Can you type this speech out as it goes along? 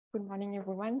Good morning,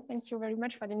 everyone. Thank you very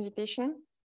much for the invitation.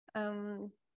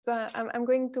 So I'm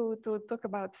going to talk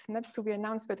about, not to be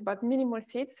announced, but about minimal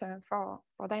seeds for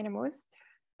dynamos.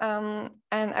 And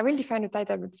I will define the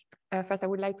title, but first I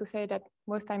would like to say that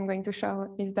most I'm going to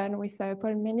show is done with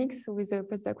Paul Menix, who is a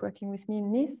postdoc working with me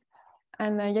in Nice,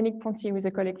 and Yannick Ponty, who is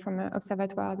a colleague from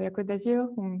Observatoire de la Côte d'Azur,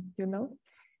 whom you know.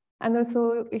 And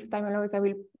also, if time allows, I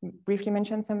will briefly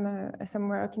mention some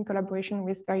work in collaboration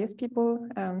with various people.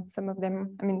 Some of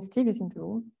them, I mean, Steve is in the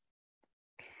room.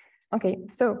 Okay,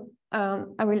 so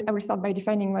I will start by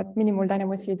defining what minimal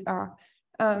dynamo seeds are.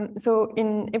 So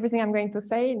in everything I'm going to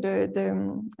say,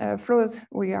 the flows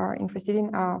we are interested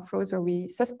in are flows where we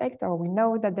suspect or we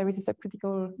know that there is a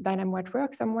subcritical dynamo at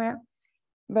work somewhere,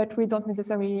 but we don't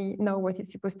necessarily know what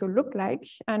it's supposed to look like,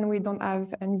 and we don't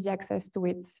have an easy access to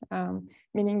it,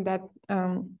 meaning that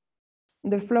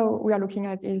the flow we are looking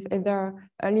at is either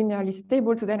linearly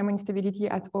stable to dynamo instability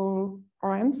at all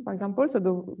RMs, for example, so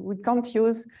we can't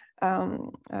use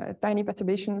tiny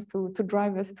perturbations to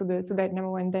drive us to the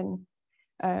dynamo and then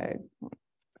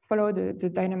follow the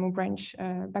dynamo branch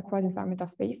backwards in parameter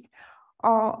space.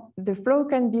 Or the flow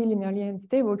can be linearly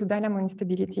unstable to dynamo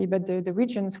instability, but the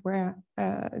regions where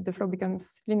the flow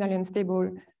becomes linearly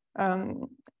unstable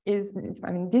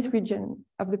this region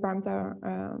of the parameter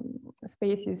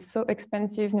space is so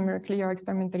expensive numerically or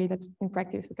experimentally that in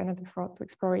practice we cannot afford to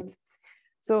explore it.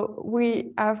 So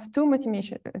we have two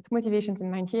motivations in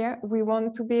mind here. We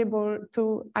want to be able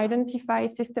to identify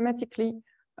systematically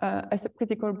a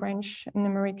subcritical branch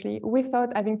numerically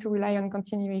without having to rely on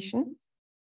continuation.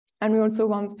 And we also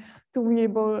want to be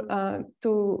able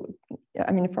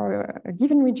for a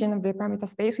given region of the parameter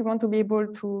space, we want to be able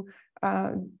to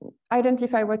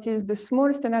identify what is the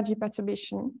smallest energy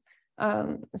perturbation,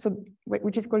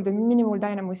 which is called the minimal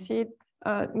dynamo seed,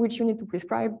 which you need to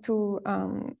prescribe to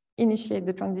initiate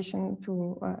the transition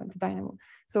to the dynamo.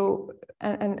 So,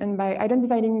 and by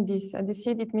identifying this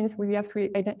seed, it means we have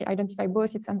to identify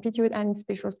both its amplitude and its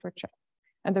spatial structure.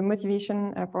 And the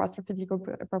motivation for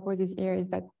astrophysical purposes here is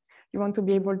that you want to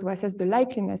be able to assess the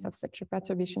likeliness of such a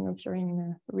perturbation occurring in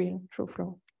a real true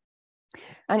flow.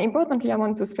 And importantly, I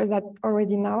want to stress that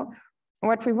already now,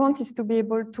 what we want is to be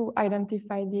able to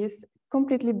identify this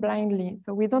completely blindly.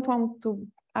 So we don't want to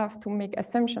have to make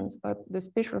assumptions about the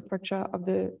spatial structure of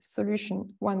the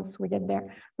solution once we get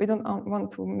there. We don't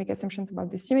want to make assumptions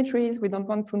about the symmetries. We don't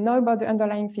want to know about the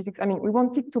underlying physics. I mean, we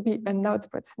want it to be an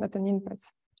output, not an input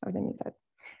of the method.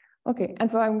 Okay, and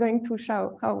so I'm going to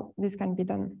show how this can be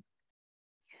done.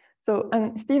 So,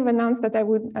 and Steve announced that I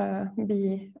would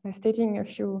be stating a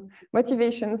few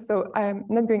motivations, so I'm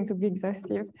not going to be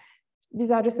exhaustive.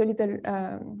 These are just a little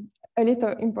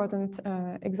important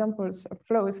examples of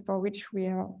flows for which we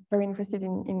are very interested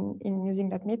in using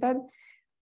that method.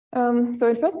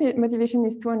 So the first motivation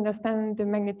is to understand the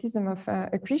magnetism of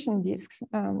accretion disks,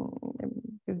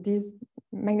 because these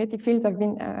magnetic fields have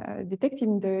been detected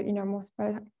in the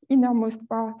innermost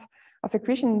part of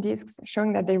accretion disks,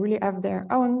 showing that they really have their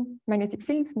own magnetic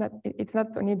fields. It's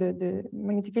not only the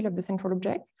magnetic field of the central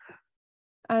object.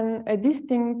 And a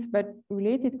distinct but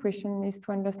related question is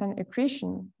to understand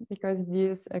accretion, because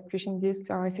these accretion disks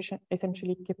are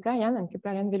essentially Keplerian, and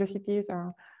Keplerian velocities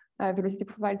are velocity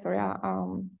profiles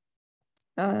are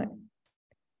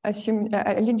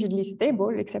allegedly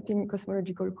stable, except in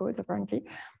cosmological codes, apparently.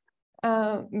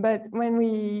 But when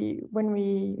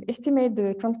we estimate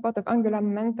the transport of angular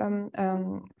momentum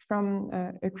from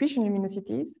accretion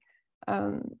luminosities,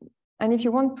 and if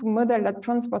you want to model that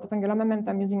transport of angular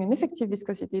momentum using an effective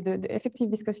viscosity, the effective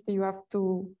viscosity you have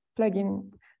to plug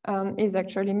in is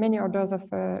actually many orders of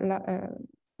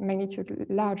magnitude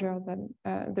larger than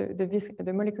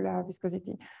the molecular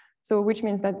viscosity. So which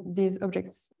means that these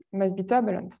objects must be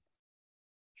turbulent.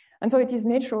 And so it is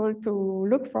natural to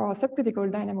look for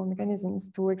subcritical dynamo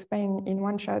mechanisms to explain in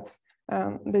one shot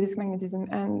the disk magnetism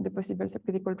and the possible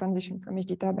subcritical transition to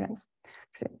MHD turbulence.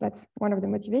 So that's one of the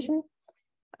motivations.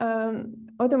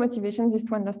 Other motivations is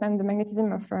to understand the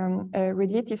magnetism of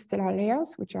radiative stellar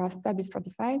layers, which are stably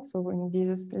stratified. So in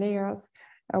these layers,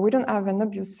 we don't have an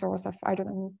obvious source of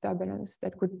hydrodynamic turbulence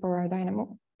that could power a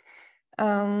dynamo.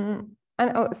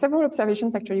 And several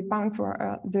observations actually point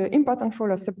to the important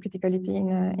role of subcriticality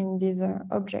in these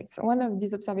objects. One of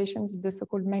these observations is the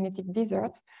so-called magnetic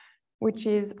desert, which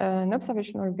is an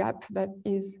observational gap that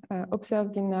is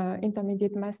observed in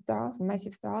intermediate mass stars,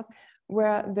 massive stars,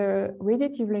 where the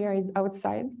radiative layer is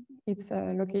outside. It's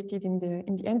located in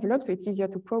the envelope, so it's easier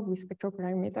to probe with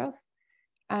spectropolarimeters.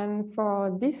 And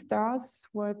for these stars,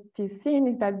 what is seen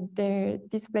is that they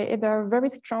display either very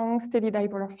strong steady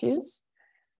dipolar fields,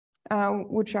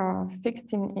 which are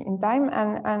fixed in time,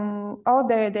 or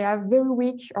they have very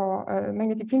weak or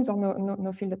magnetic fields or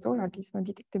no field at all, or at least no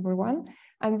detectable one.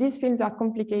 And these fields are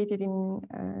complicated in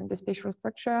the spatial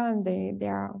structure, and they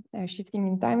are shifting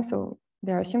in time, so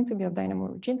they are assumed to be of dynamo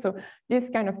origin. So this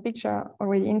kind of picture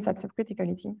already hints at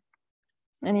subcriticality.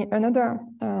 And another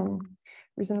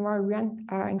reason why we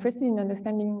are interested in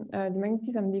understanding the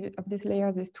magnetism of these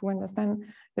layers is to understand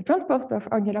the transport of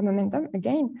angular momentum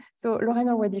again. So Lauren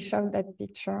already showed that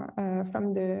picture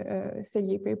from the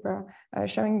Sellier paper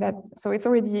showing that, so it's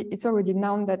already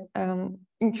known that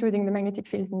including the magnetic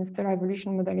fields in the stellar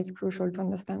evolution model is crucial to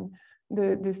understand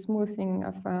the smoothing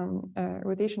of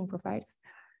rotation profiles.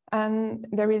 And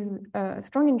there is a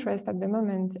strong interest at the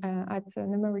moment at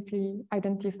numerically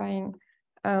identifying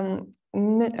a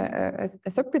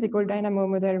subcritical dynamo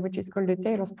model, which is called the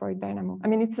Taylor-Sproyd dynamo. I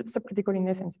mean, it's subcritical in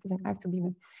essence, it doesn't have to be.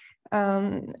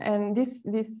 And this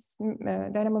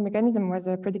dynamo mechanism was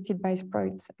predicted by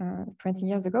Sproyd 20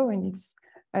 years ago, and it's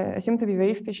assumed to be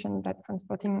very efficient at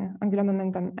transporting angular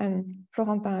momentum. And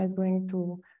Florentin is going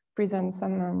to present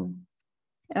some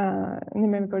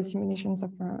numerical simulations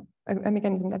of a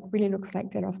mechanism that really looks like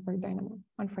Taylor-Sproyd dynamo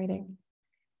on Friday.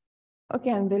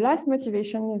 Okay, and the last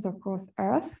motivation is, of course,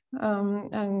 Earth,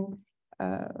 and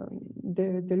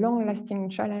the long-lasting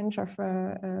challenge of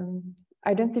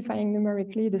identifying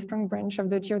numerically the strong branch of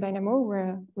the Geodynamo,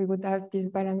 where we would have this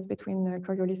balance between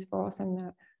Coriolis force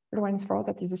and Lorentz force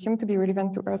that is assumed to be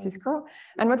relevant to Earth's core.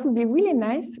 And what would be really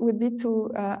nice would be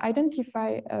to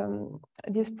identify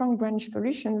these strong branch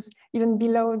solutions even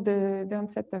below the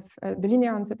onset of the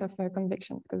linear onset of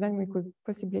convection, because then we could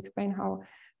possibly explain how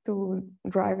to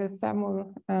drive a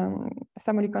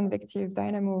thermally convective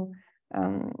dynamo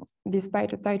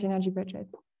despite a tight energy budget.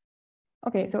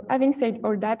 Okay, so having said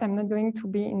all that, I'm not going to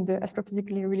be in the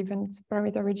astrophysically relevant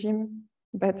parameter regime,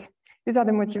 but these are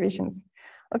the motivations.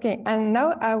 Okay, and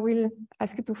now I will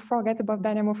ask you to forget about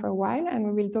dynamo for a while, and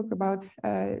we will talk about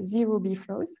zero B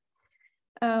flows.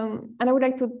 And I would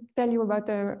like to tell you about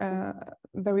a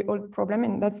very old problem,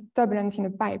 and that's turbulence in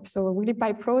a pipe. So a Willy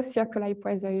pipe flow, circular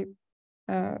quasi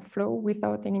flow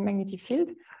without any magnetic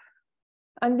field.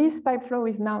 And this pipe flow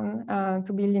is known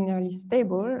to be linearly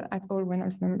stable at all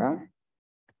Reynolds number.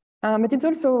 But it's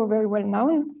also very well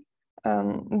known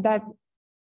that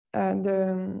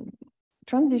the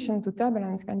transition to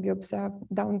turbulence can be observed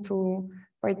down to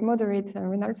quite moderate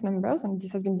Reynolds numbers. And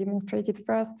this has been demonstrated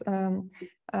first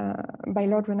by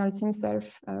Lord Reynolds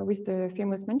himself with the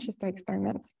famous Manchester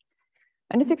experiment.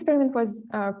 And this experiment was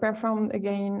performed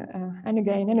again and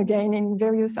again and again in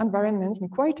various environments, in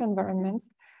quiet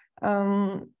environments.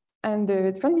 And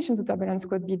the transition to turbulence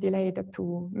could be delayed up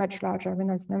to much larger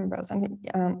Reynolds numbers. And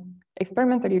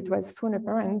experimentally, it was soon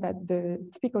apparent that the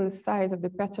typical size of the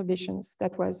perturbations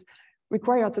that was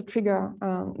required to trigger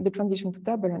the transition to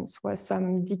turbulence was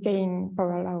some decaying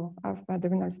power law of the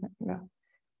Reynolds number.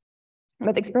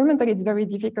 But experimentally, it's very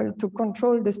difficult to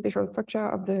control the spatial structure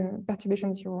of the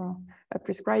perturbations you are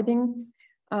prescribing.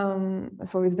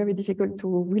 So it's very difficult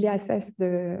to really assess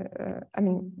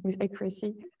with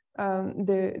accuracy,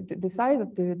 the size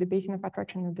of the basin of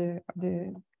attraction of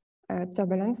the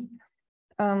turbulence.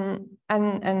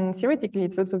 And theoretically,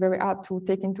 it's also very hard to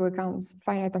take into account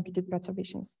finite amplitude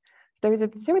perturbations. So there is a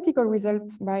theoretical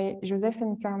result by Joseph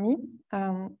and Carmi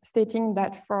stating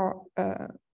that for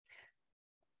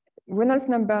Reynolds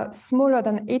number smaller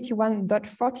than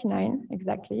 81.49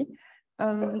 exactly,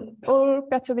 all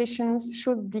perturbations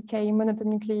should decay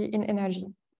monotonically in energy,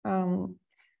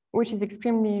 which is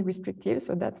extremely restrictive.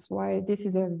 So that's why this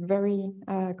is a very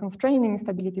constraining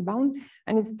stability bound.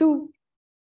 And it's too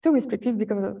restrictive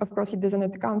because, of course, it doesn't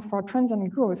account for transient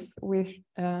growth, which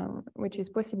is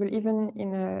possible even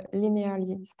in a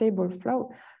linearly stable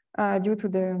flow due to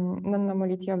the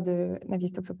non-normality of the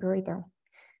Navier-Stokes operator.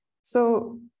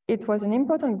 So it was an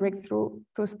important breakthrough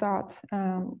to start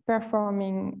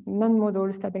performing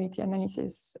non-modal stability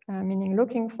analysis, meaning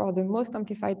looking for the most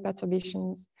amplified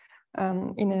perturbations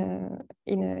in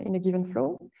a given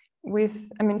flow.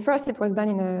 First it was done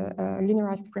in a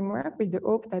linearized framework with the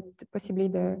hope that possibly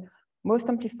the most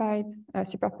amplified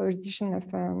superposition of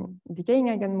decaying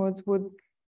eigenmodes would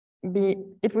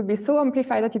be so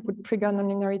amplified that it would trigger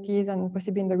nonlinearities and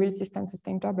possibly in the real system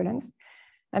sustain turbulence.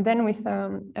 And then with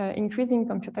increasing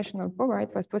computational power,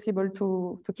 it was possible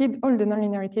to keep all the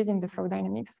nonlinearities in the flow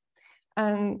dynamics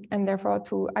and therefore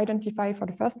to identify for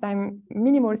the first time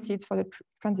minimal seeds for the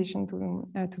transition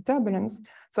to turbulence.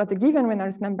 So at a given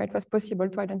Reynolds number, it was possible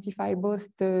to identify both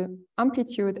the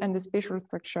amplitude and the spatial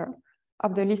structure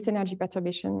of the least energy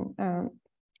perturbation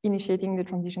initiating the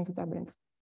transition to turbulence.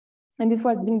 And this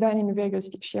was being done in various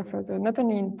shear flows, not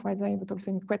only in quasi, but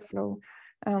also in quad flow,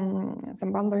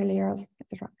 some boundary layers,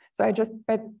 etc. So I just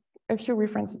put a few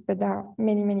references, but there are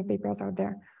many, many papers out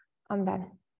there on that.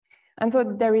 And so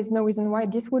there is no reason why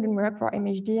this wouldn't work for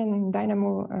MHD and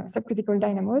dynamo, subcritical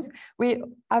dynamos. We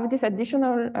have this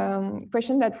additional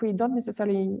question that we don't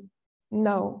necessarily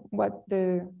know what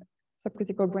the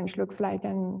subcritical branch looks like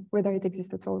and whether it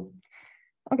exists at all.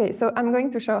 Okay, so I'm going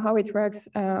to show how it works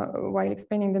while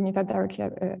explaining the method directly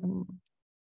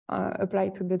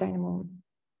applied to the dynamo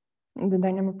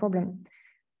problem.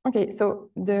 Okay,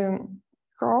 so the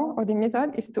core of the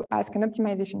method is to ask an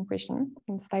optimization question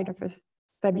instead of a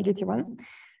stability one.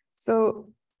 So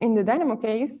in the dynamo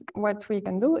case, what we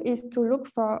can do is to look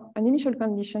for an initial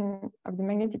condition of the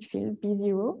magnetic field,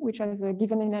 B0, which has a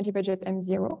given energy budget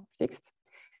M0 fixed.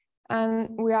 And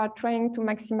we are trying to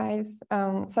maximize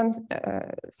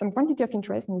some quantity of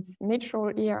interest, and it's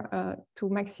natural here to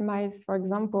maximize, for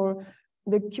example,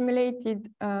 the accumulated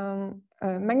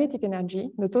magnetic energy,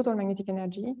 the total magnetic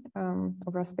energy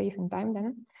over space and time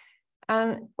then.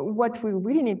 And what we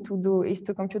really need to do is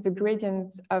to compute the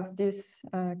gradient of this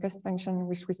cost function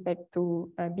with respect to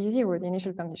B0, the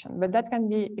initial condition. But that can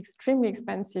be extremely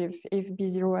expensive if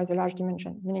B0 has a large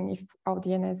dimension, meaning if our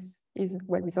DNS is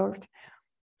well resolved.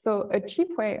 So a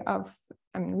cheap way of,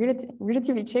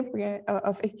 relatively cheap way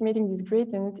of estimating this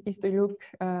gradient is to look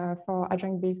for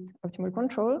adjoint-based optimal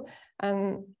control.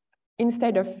 And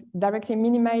instead of directly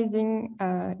minimizing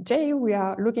J, we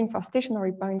are looking for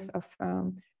stationary points of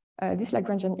this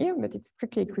Lagrangian here, but it's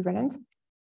strictly equivalent.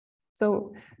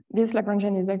 So this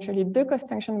Lagrangian is actually the cost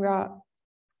function we are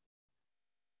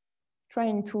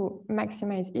trying to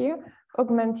maximize here,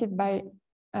 augmented by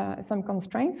some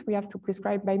constraints we have to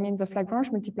prescribe by means of Lagrange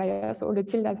multipliers. So all the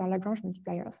tildes are Lagrange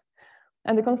multipliers.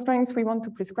 And the constraints we want to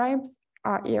prescribe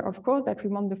are here, of course, that we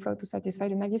want the flow to satisfy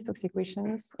the Navier-Stokes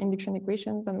equations, induction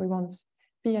equations, and we want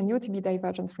P and U to be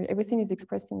divergence-free. Everything is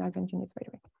expressed in Lagrange units, by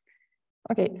the way.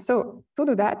 Okay, so to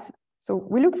do that, so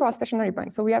we look for a stationary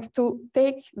point. So we have to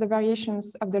take the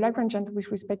variations of the Lagrangian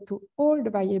with respect to all the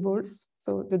variables,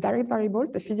 so the direct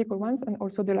variables, the physical ones, and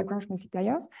also the Lagrange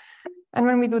multipliers. And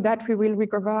when we do that, we will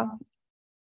recover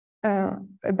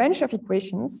a bunch of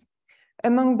equations.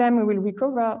 Among them, we will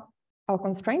recover our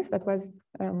constraints. That was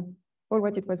all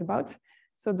what it was about.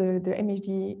 So the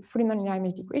MHD, fully nonlinear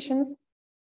MHD equations.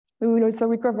 We will also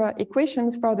recover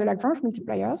equations for the Lagrange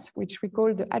multipliers, which we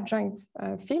call the adjoint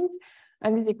fields.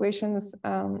 And these equations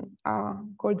are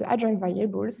called the adjoint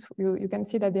variables. You can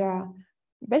see that they are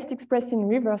best expressed in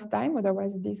reverse time,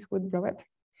 otherwise this would blow up.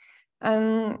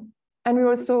 And we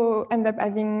also end up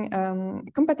having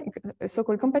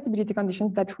so-called compatibility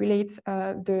conditions that relate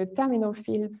the terminal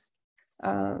fields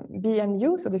B and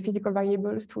U, so the physical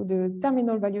variables, to the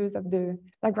terminal values of the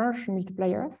Lagrange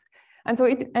multipliers. And so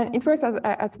it works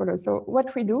as follows. So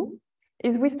what we do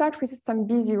is we start with some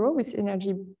B0 with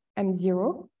energy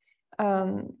M0,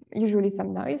 usually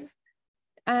some noise.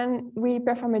 And we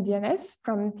perform a DNS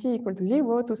from t equal to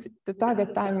 0 to the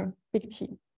target time peak t.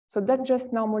 So that's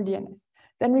just normal DNS.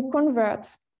 Then we convert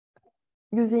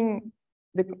using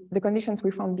the conditions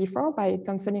we found before by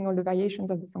canceling all the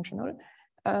variations of the functional.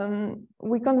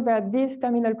 We convert these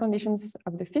terminal conditions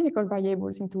of the physical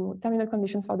variables into terminal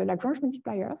conditions for the Lagrange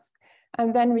multipliers.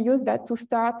 And then we use that to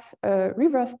start a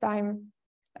reverse time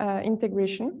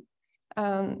integration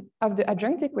of the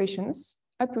adjoint equations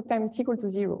up to time t equal to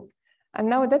 0. And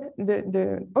now that's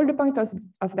all the point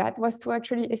of that was to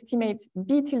actually estimate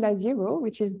B tilde 0,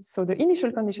 which is so the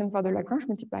initial condition for the Lagrange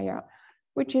multiplier,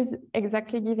 which is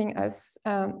exactly giving us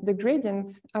the gradient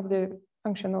of the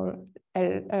functional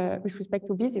L with respect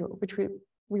to B0, which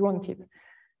we wanted.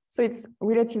 So it's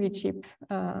relatively cheap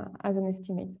as an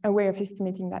estimate, a way of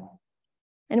estimating that.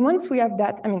 And once we have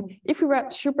that, I mean, if we were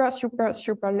super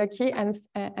lucky and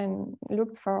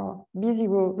looked for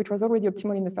B0, which was already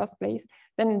optimal in the first place,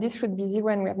 then this should be 0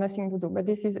 and we have nothing to do, but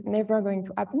this is never going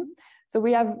to happen. So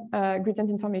we have gradient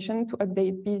information to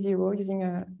update B0 using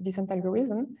a descent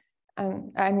algorithm,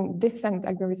 and I mean descent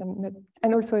algorithm,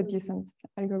 and also a descent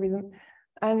algorithm.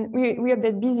 And we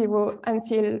update B0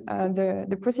 until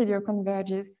the procedure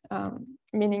converges,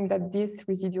 meaning that this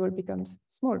residual becomes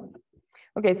small.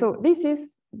 Okay, so this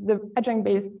is the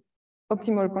adjoint-based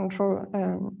optimal control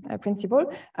principle.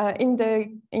 In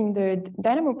the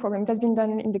dynamo problem, it has been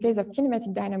done in the case of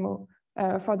kinematic dynamo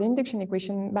for the induction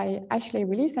equation by Ashley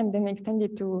Willis, and then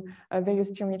extended to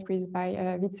various geometries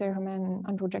by Witzer, Herman,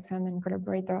 Andrew Jackson, and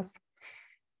collaborators.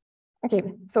 Okay,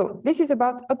 so this is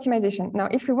about optimization. Now,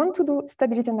 if we want to do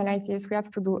stability analysis, we have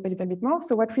to do a little bit more.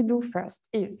 So what we do first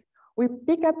is we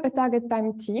pick up a target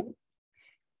time t,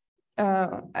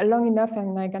 long enough,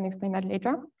 and I can explain that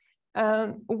later.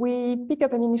 We pick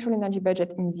up an initial energy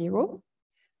budget in 0,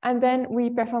 and then we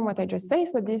perform what I just said,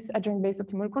 so this adjoint-based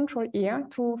optimal control here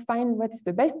to find what's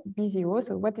the best B0,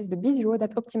 so what is the B0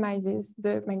 that optimizes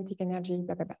the magnetic energy,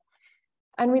 blah, blah, blah.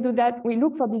 And we do that, we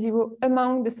look for B0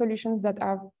 among the solutions that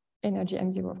are energy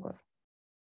M0, of course.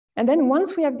 And then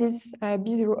once we have this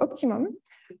B0 optimum,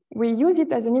 we use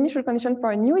it as an initial condition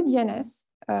for a new DNS,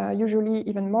 usually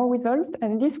even more resolved.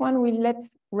 And this one we let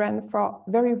run for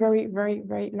very, very, very,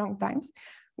 very long times.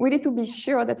 We need to be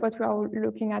sure that what we are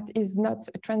looking at is not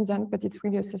a transient, but it's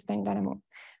really a sustained dynamo.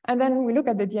 And then we look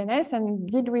at the DNS and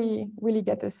did we really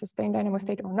get a sustained dynamo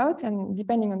state or not? And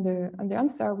depending on the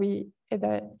answer, we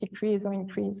either decrease or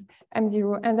increase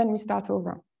M0, and then we start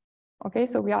over. Okay,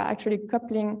 so we are actually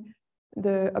coupling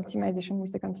the optimization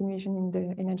with the continuation in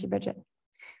the energy budget.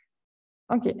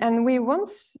 Okay, and we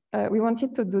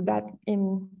wanted to do that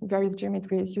in various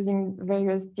geometries using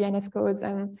various DNS codes,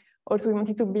 and also we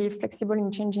wanted to be flexible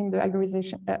in changing the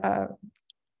optimization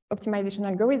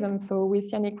algorithm. So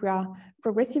with Yannick, we are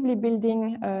progressively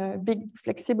building a big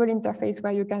flexible interface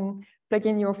where you can plug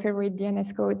in your favorite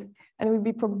DNS codes, and we'll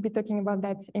be probably talking about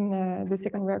that in the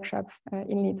second workshop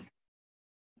in Leeds.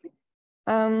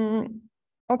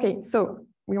 Okay, so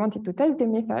we wanted to test the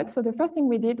method. So the first thing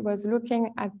we did was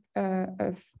looking at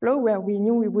a flow where we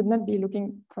knew we would not be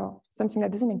looking for something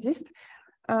that doesn't exist.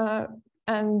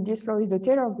 And this flow is the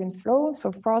Taylor-Green flow,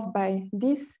 so forced by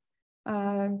this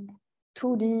 2D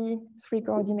 3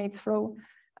 coordinates flow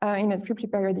in a triply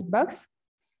periodic box.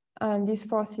 And this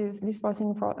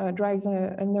forcing drives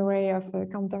an array of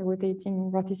counter-rotating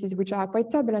vortices, which are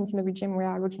quite turbulent in the regime we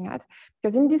are looking at.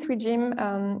 Because in this regime,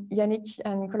 Yannick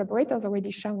and collaborators already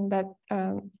shown that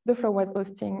the flow was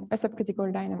hosting a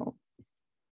subcritical dynamo.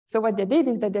 So what they did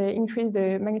is that they increased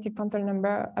the magnetic frontal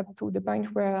number up to the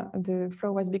point where the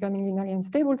flow was becoming linearly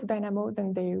unstable to dynamo.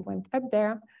 Then they went up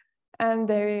there, and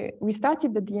they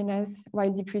restarted the DNS while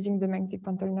decreasing the magnetic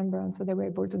frontal number. And so they were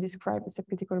able to describe a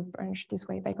subcritical branch this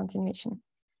way by continuation.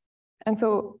 And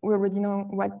so we already know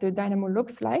what the dynamo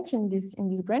looks like in this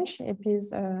branch. It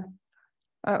is,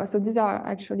 so these are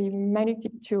actually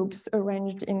magnetic tubes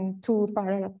arranged in 2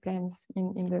 parallel planes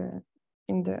in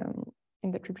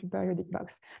the triply periodic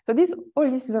box. So all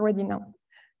this is already known.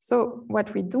 So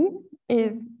what we do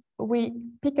is we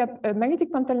pick up a magnetic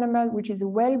frontal number, which is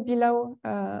well below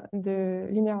the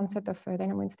linear onset of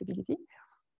dynamo instability.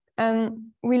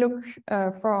 And we look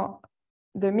for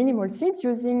the minimal seeds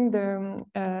using the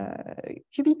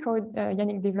cubic code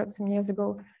Yannick developed some years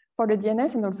ago for the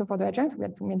DNS and also for the adjuncts. We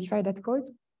had to modify that code.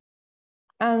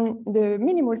 And the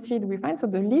minimal seed we find, so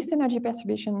the least energy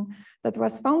perturbation that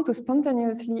was found to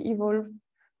spontaneously evolve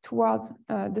towards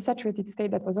the saturated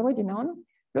state that was already known,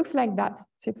 looks like that.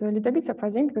 So it's a little bit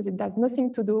surprising because it has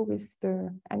nothing to do with the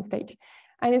end stage.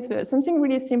 And it's something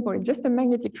really simple, it's just a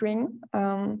magnetic ring.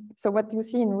 So what you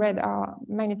see in red are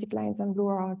magnetic lines and blue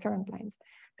are current lines.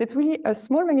 So it's really a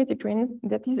small magnetic ring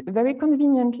that is very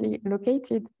conveniently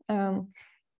located.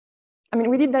 I mean,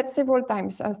 we did that several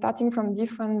times, starting from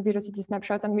different velocity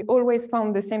snapshots, and we always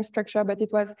found the same structure, but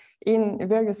it was in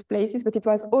various places, but it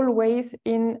was always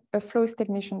in a flow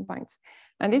stagnation point.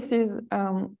 And this is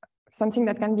something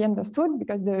that can be understood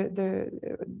because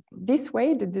this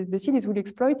way, the seed is really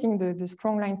exploiting the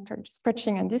strong line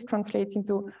stretching, and this translates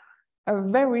into a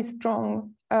very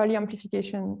strong early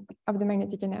amplification of the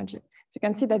magnetic energy. So you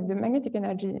can see that the magnetic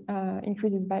energy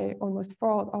increases by almost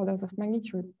 4 orders of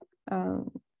magnitude,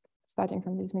 starting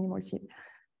from this minimal seed.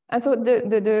 And so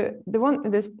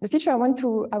the feature I want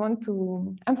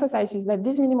to emphasize is that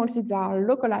these minimal seeds are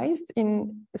localized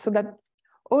so that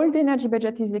all the energy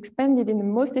budget is expanded in the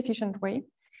most efficient way.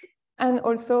 And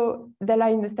also they lie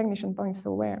in the stagnation point,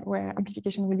 so where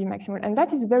amplification will be maximal. And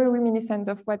that is very reminiscent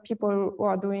of what people who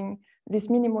are doing this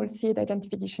minimal seed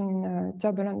identification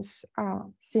turbulence are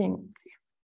seeing.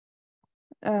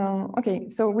 Okay,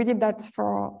 so we did that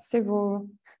for several,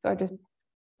 so I just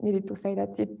needed to say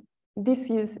that this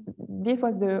was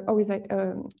the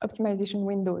optimization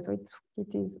window, so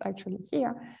it is actually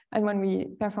here. And when we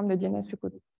perform the DNS, we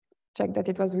could check that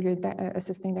it was really a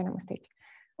sustained dynamo state.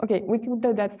 Okay, we could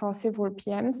do that for several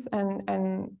PMs,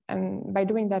 and by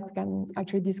doing that, we can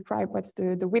actually describe what's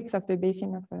the width of the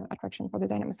basin of attraction for the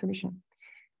dynamo solution.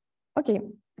 Okay,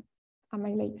 am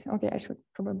I late? Okay, I should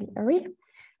probably hurry.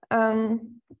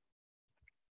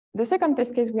 The second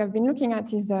test case we have been looking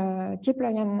at is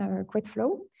Keplerian quake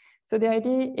flow. So the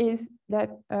idea is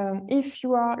that if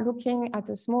you are looking at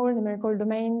a small numerical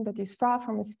domain that is far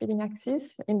from a spinning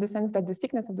axis, in the sense that the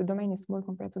thickness of the domain is small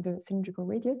compared to the cylindrical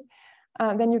radius,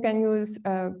 then you can use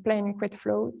plain quake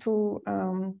flow to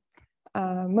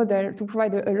model, to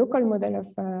provide a local model of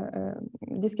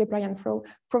this Keplerian flow,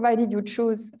 provided you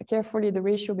choose carefully the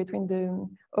ratio between the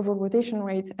overall rotation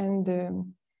rate and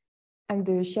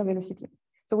the shear velocity.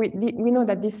 So we know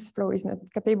that this flow is not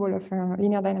capable of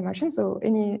linear dynamo motion, so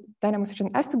any dynamo solution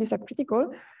has to be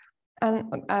subcritical.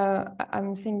 And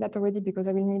I'm saying that already because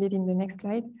I will need it in the next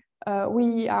slide.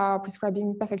 We are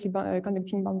prescribing perfectly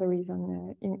conducting boundaries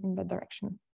in that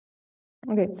direction.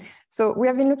 Okay, so we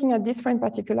have been looking at this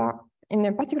in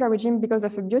a particular regime because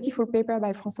of a beautiful paper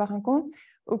by Florence Marcotte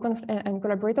and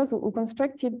collaborators who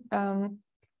constructed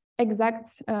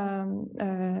exact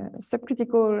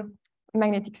subcritical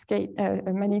magnetic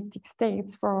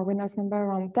states for Reynolds number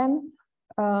around 10.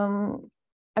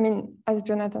 I mean, as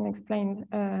Jonathan explained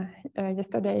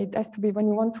yesterday, it has to be, when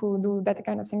you want to do that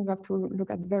kind of thing, you have to look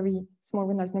at very small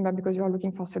Reynolds number because you are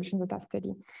looking for solutions that are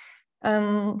steady.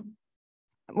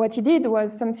 What he did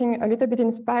was something a little bit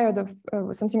inspired of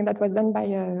something that was done by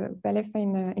Baleffe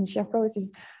in shear flows,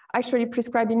 is actually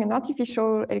prescribing an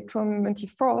artificial electromagnetic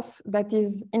force that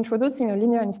is introducing a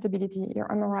linear instability, or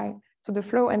MRI, to the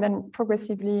flow, and then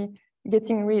progressively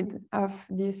getting rid of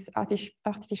this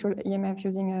artificial EMF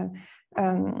using a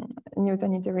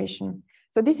Newton iteration.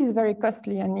 So this is very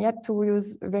costly, and you had to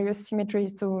use various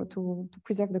symmetries to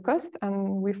preserve the cost.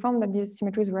 And we found that these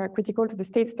symmetries were critical to the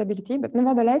state stability, but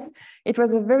nevertheless, it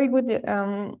was a very good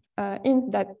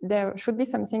hint that there should be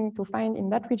something to find in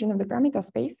that region of the parameter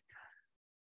space.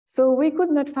 So we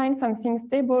could not find something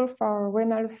stable for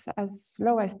Reynolds as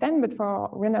low as 10, but for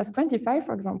Reynolds 25,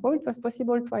 for example, it was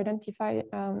possible to identify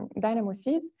dynamo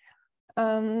seeds.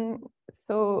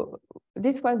 So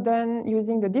this was done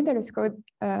using the Daedalus code.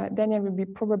 Daniel will be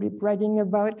probably bragging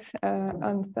about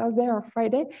on Thursday or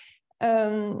Friday.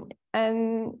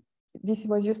 And this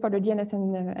was used for the DNS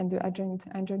and the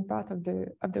adjoint part of the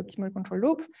optimal control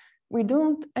loop. We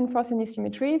don't enforce any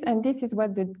symmetries, and this is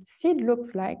what the seed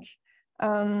looks like.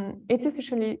 It's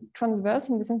essentially transverse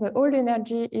in the sense that all the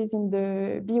energy is in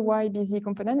the By, Bz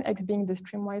component, X being the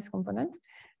streamwise component.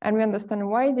 And we understand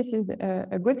why this is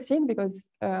a good seed, because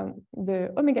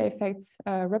the omega effects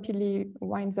rapidly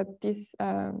winds up this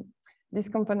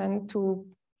component to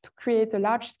create a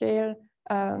large scale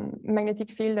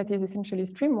magnetic field that is essentially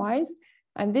streamwise.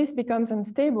 And this becomes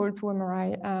unstable to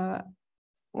MRI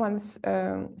once,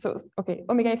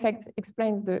 omega effect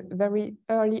explains the very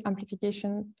early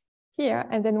amplification here.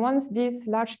 And then once this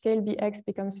large scale Bx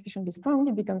becomes sufficiently strong,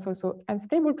 it becomes also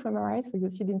unstable to MRI. So you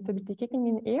see the instability kicking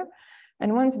in here.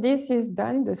 And once this is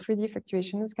done, the 3D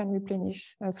fluctuations can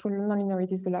replenish through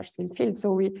nonlinearities the large scale field.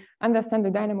 So we understand the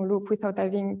dynamo loop without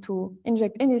having to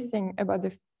inject anything about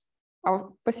our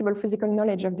possible physical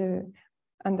knowledge of the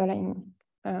underlying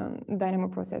dynamo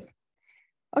process.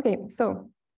 Okay, so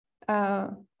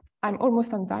I'm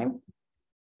almost on time.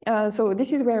 So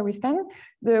this is where we stand.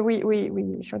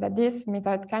 We show that this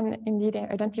method can indeed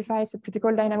identify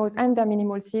subcritical dynamos and their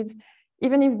minimal seeds,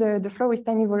 even if the flow is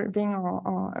time evolving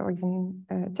or even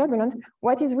turbulent.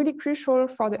 What is really crucial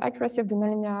for the accuracy of the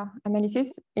nonlinear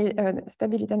analysis,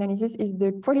 stability analysis, is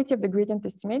the quality of the gradient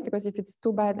estimate, because if it's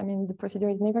too bad, I mean, the procedure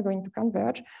is never going to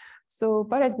converge. So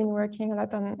Paul has been working a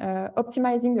lot on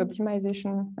optimizing the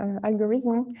optimization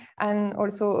algorithm, and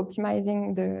also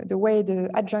optimizing the way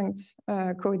the adjunct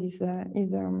code is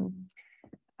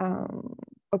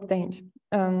obtained.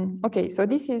 Okay, so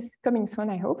this is coming soon,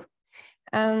 I hope.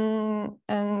 And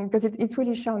because it's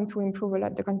really shown to improve a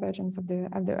lot the convergence of the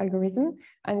algorithm,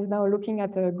 and is now looking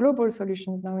at global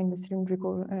solutions now in the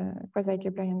cylindrical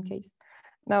quasi-Keplerian case.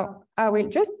 Now, I will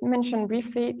just mention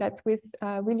briefly that with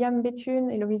William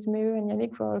Bethune, Eloise Meu, and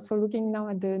Yannick, we're also looking now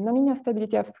at the nonlinear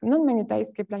stability of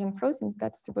non-magnetized Keplerian flows, since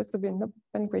that's supposed to be an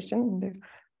open question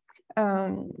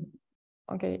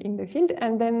in the field.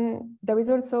 And then there is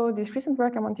also this recent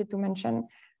work I wanted to mention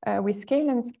with Kale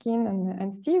and Skin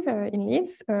and Steve in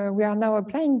Leeds. We are now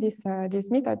applying this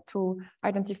method to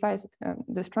identify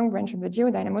the strong branch of the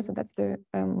Geodynamo. So that's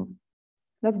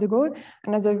the goal.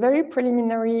 And as a very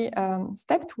preliminary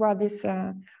step toward this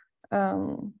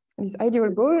ideal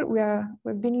goal,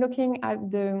 we've been looking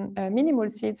at the minimal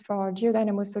seeds for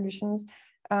Geodynamo solutions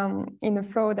in a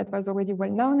flow that was already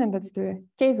well known, and that's the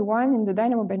case 1 in the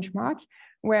Dynamo benchmark,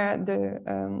 where the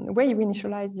way you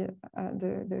initialize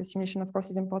the simulation, of course,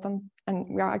 is important. And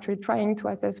we are actually trying to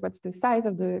assess what's the size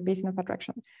of the basin of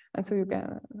attraction. And so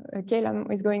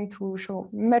Calum is going to show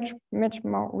much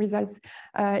more results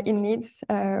in Leeds,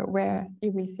 where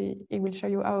it will show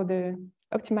you how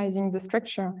optimizing the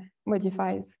structure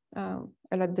modifies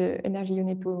a lot the energy you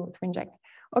need to inject.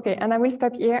 Okay, and I will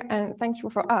stop here, and thank you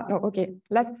for,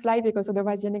 last slide, because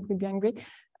otherwise Yannick will be angry.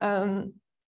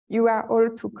 You are all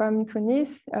to come to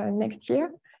Nice next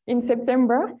year. in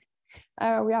September,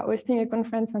 we are hosting a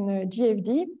conference on the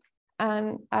GFD,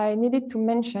 and I needed to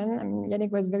mention, I mean,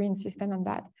 Yannick was very insistent on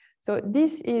that. So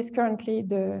this is currently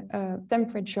the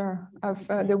temperature of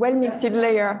the well-mixed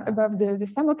layer above the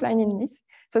thermocline.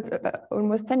 So it's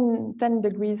almost 10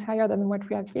 degrees higher than what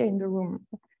we have here in the room,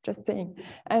 just saying.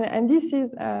 And this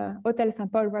is Hotel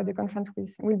Saint Paul, where the conference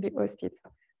will be hosted.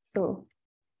 So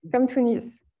come to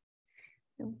Nice.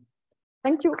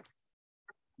 Thank you.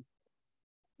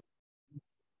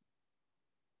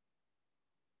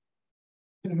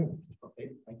 Okay,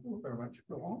 thank you very much,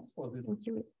 Florence, for this. Thank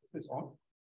you. Is this on?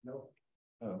 No.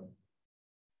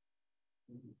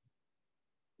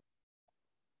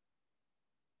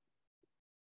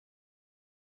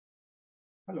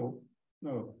 Hello.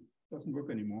 No, doesn't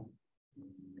work anymore.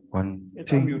 One,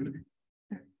 it's two. Unmuted.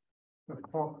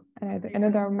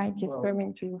 Another mic is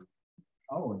coming to you.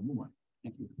 Oh, a new one.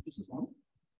 Thank you. This is on.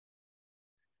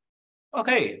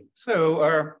 Okay,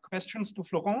 so questions to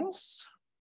Florence?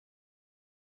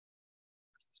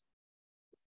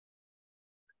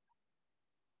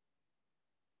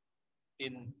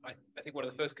 I think one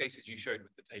of the first cases you showed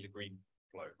with the Taylor-Green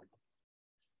flow,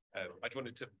 I just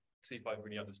wanted to see if I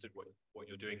really understood what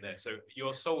you're doing there. So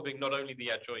you're solving not only the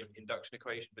adjoint induction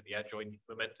equation, but the adjoint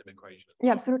momentum equation.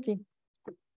 Yeah, absolutely.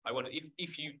 I wonder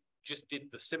if you just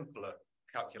did the simpler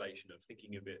calculation of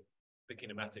thinking of it, the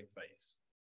kinematic phase,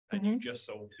 and you just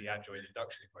solved the adjoint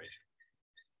induction equation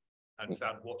and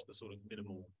found what's the sort of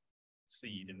minimal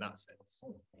seed in that sense.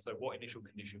 So what initial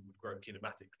condition would grow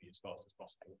kinematically as fast as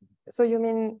possible? So you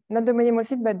mean not the minimal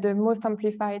seed, but the most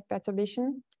amplified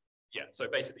perturbation? Yeah, so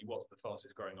basically what's the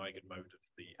fastest growing eigenmode of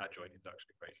the adjoint induction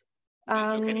equation? Would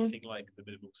it look anything like the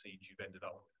minimal seed you've ended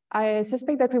up with? I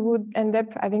suspect that we would end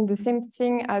up having the same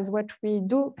thing as what we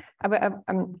do.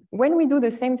 When we do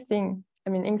the same thing,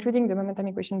 I mean, including the momentum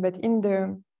equation, but in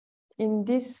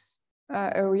this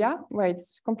area where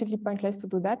it's completely pointless to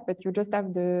do that, but you just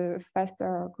have the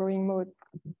faster growing mode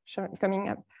coming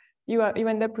up, you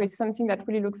end up with something that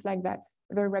really looks like that,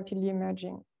 very rapidly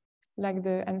emerging, like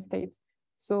the end states.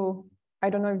 So I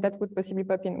don't know if that would possibly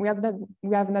pop in. We have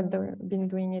not been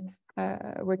doing it,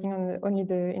 working on only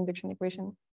the induction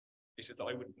equation. It's just that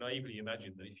I would naively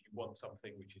imagine that if you want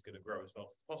something which is going to grow as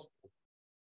fast as possible,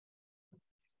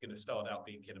 it's going to start out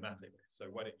being kinematic. So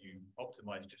why don't you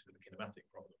optimize just for the kinematic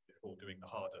problem before doing the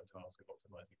harder task of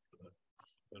optimizing for the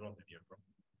non-linear problem?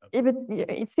 Yeah, but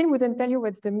it still wouldn't tell you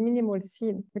what's the minimal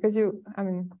seed, because you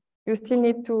still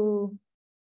need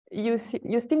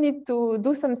to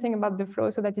do something about the flow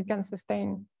so that it can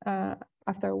sustain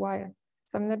after a while.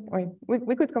 So I'm not.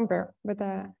 We could compare, but.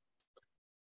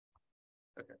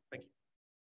 Okay, thank you.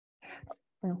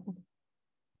 Yeah.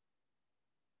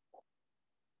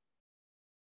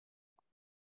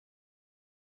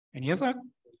 Any other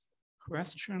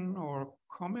question or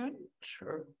comment?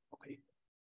 Sure. Okay.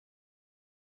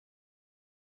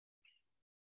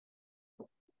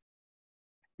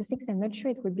 Physics, I'm not sure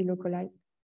it would be localized.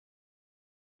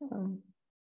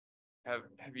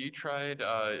 Have you tried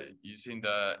using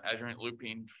the adjoint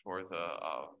looping for the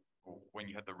when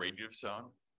you have the radiative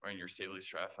zone or in your stably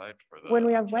stratified for the when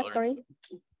we have what, sorry?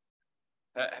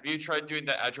 Have you tried doing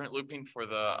the adjoint looping for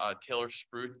the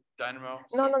Taylor-Sprue dynamo?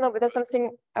 No, but that's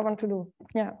something I want to do.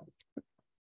 Yeah,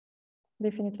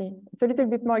 definitely. It's a little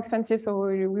bit more expensive, so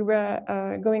we were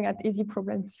going at easy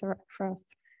problems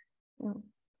first. Yeah.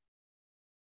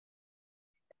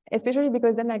 Especially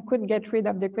because then I could get rid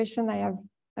of the question I have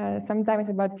sometimes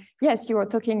about, yes, you are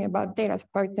talking about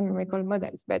Taylor-Sprue numerical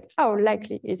models, but how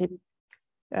likely is it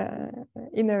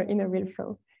in a real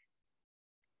flow?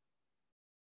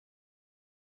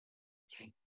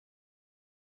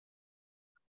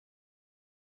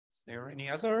 Is there any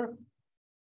other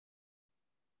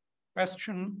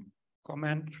question,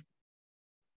 comment?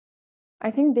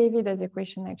 I think David has a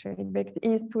question actually, but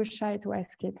he's too shy to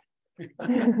ask it.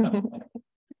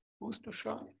 Who's too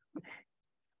shy?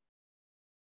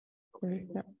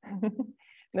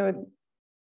 No,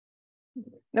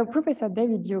 Professor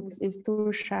David Hughes is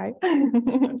too shy.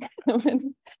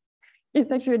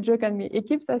 It's actually a joke on me. He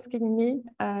keeps asking me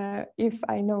if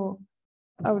I know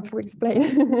how to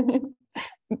explain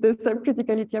the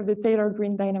subcriticality of the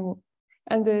Taylor-Green dynamo.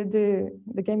 And the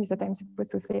game is that I'm supposed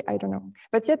to say, I don't know.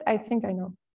 But yet I think I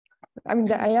know. I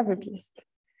mean, I have a piece,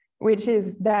 which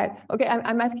is that, okay,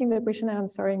 I'm asking the question and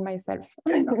answering myself.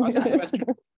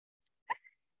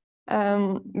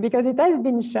 Because it has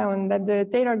been shown that the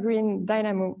Taylor-Green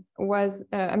dynamo was,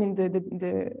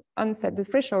 the onset, the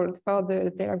threshold for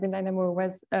the Taylor-Green dynamo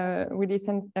was really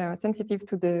sensitive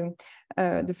to the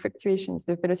fluctuations,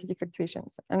 the velocity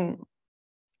fluctuations. And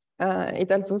It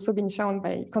has also been shown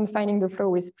by confining the flow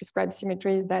with prescribed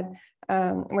symmetries that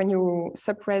when you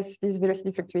suppress these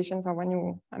velocity fluctuations, or when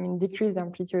you, decrease the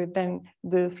amplitude, then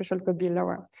the threshold could be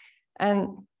lower.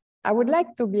 And I would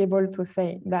like to be able to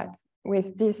say that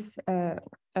with this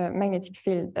magnetic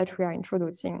field that we are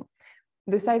introducing,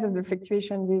 the size of the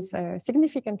fluctuations is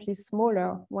significantly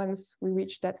smaller once we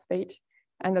reach that stage,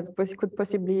 and that could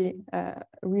possibly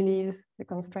release the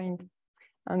constraint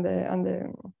on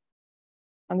the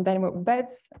dynamo. But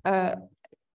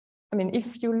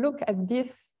if you look at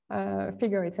this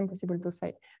figure, it's impossible to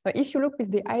say. But if you look with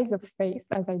the eyes of faith,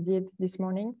 as I did this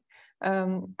morning,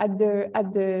 at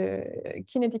the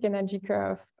kinetic energy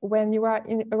curve, when you are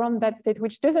around that state,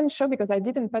 which doesn't show because I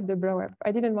didn't put the blow up.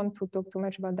 I didn't want to talk too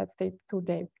much about that state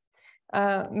today.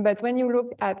 But when you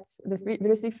look at the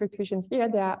velocity fluctuations here,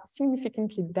 they are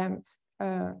significantly damped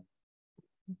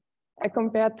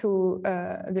compared to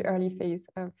the early phase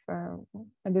of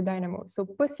the dynamo. So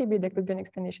possibly there could be an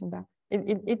explanation there.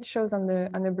 It shows on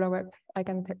the blow up. I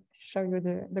can show you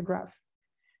the graph,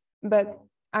 but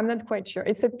I'm not quite sure.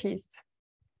 It's a piece,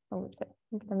 I would say.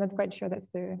 I'm not quite sure that's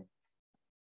the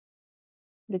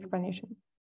explanation.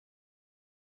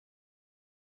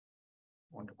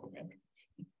 Want to comment?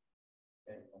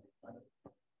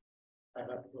 I'd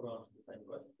like to ask the same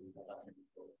question that I which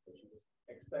was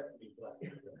expect me to ask.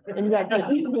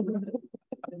 Exactly.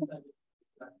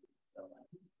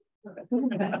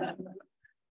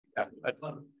 Yeah,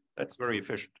 that's very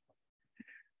efficient.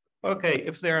 Okay,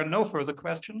 if there are no further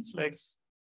questions, let's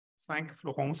thank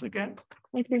Florence again.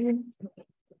 Thank you.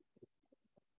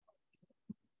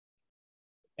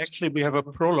 Actually, we have a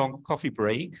prolonged coffee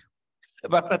break,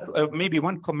 but maybe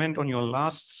one comment on your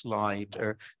last slide.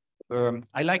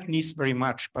 I like Nice very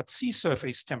much, but sea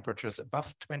surface temperatures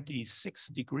above 26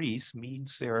 degrees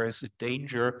means there is a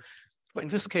danger, in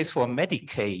this case for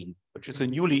medicane, which is a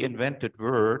newly invented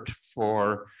word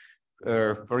for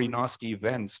very nasty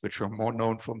events, which are more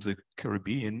known from the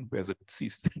Caribbean, where the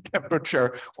sea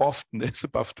temperature often is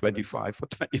above 25 or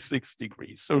 26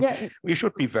 degrees. So yeah, we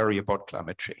should be worried about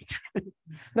climate change.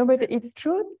 No, but it's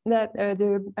true that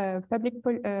the public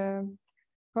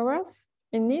powers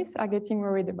in Nice are getting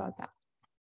worried about that.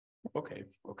 Okay,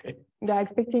 okay. They're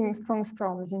expecting strong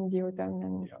storms in the autumn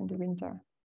and in the winter.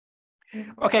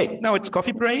 Okay, now it's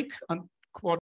coffee break.